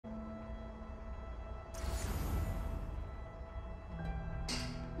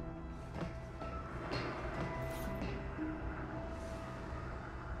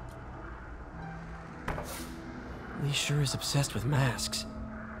Lee sure is obsessed with masks.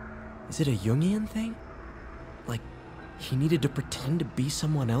 Is it a Jungian thing? Like, he needed to pretend to be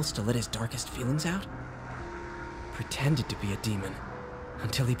someone else to let his darkest feelings out? Pretended to be a demon,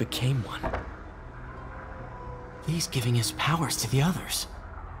 until he became one. Lee's giving his powers to the others.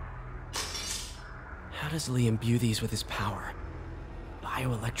 How does Lee imbue these with his power?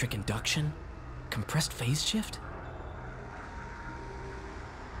 Bioelectric induction? Compressed phase shift?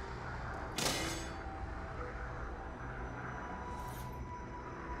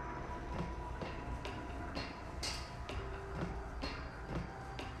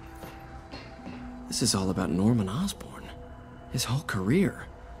 This is all about Norman Osborn. His whole career.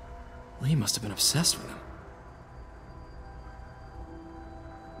 Lee must have been obsessed with him.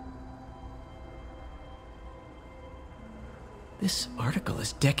 This article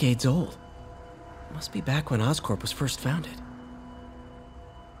is decades old. Must be back when Oscorp was first founded.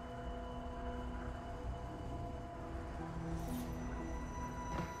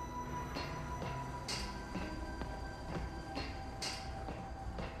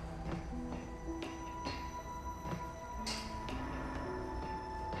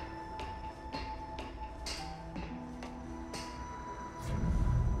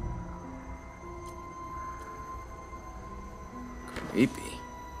 Creepy.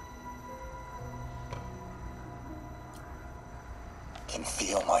 Can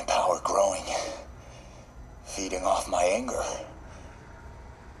feel my power growing, feeding off my anger.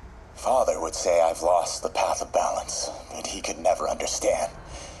 Father would say I've lost the path of balance, but he could never understand.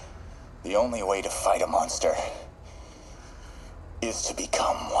 The only way to fight a monster is to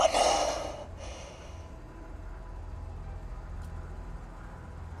become one.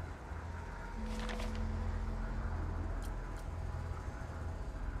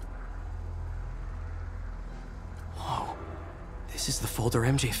 This is the folder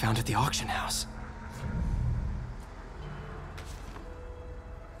MJ found at the auction house.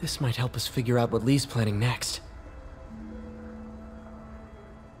 This might help us figure out what Lee's planning next.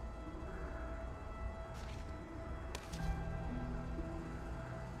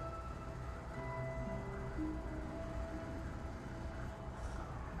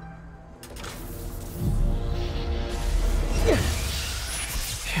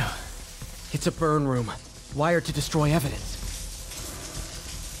 Phew. It's a burn room, wired to destroy evidence.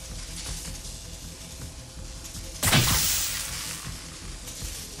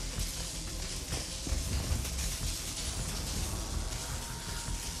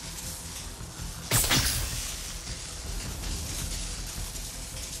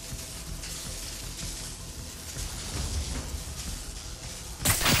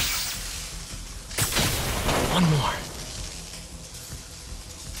 One more.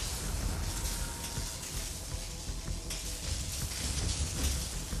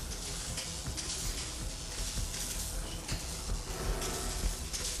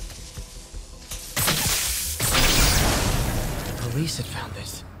 The police had found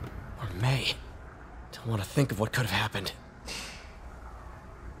this. Or May. Don't want to think of what could have happened.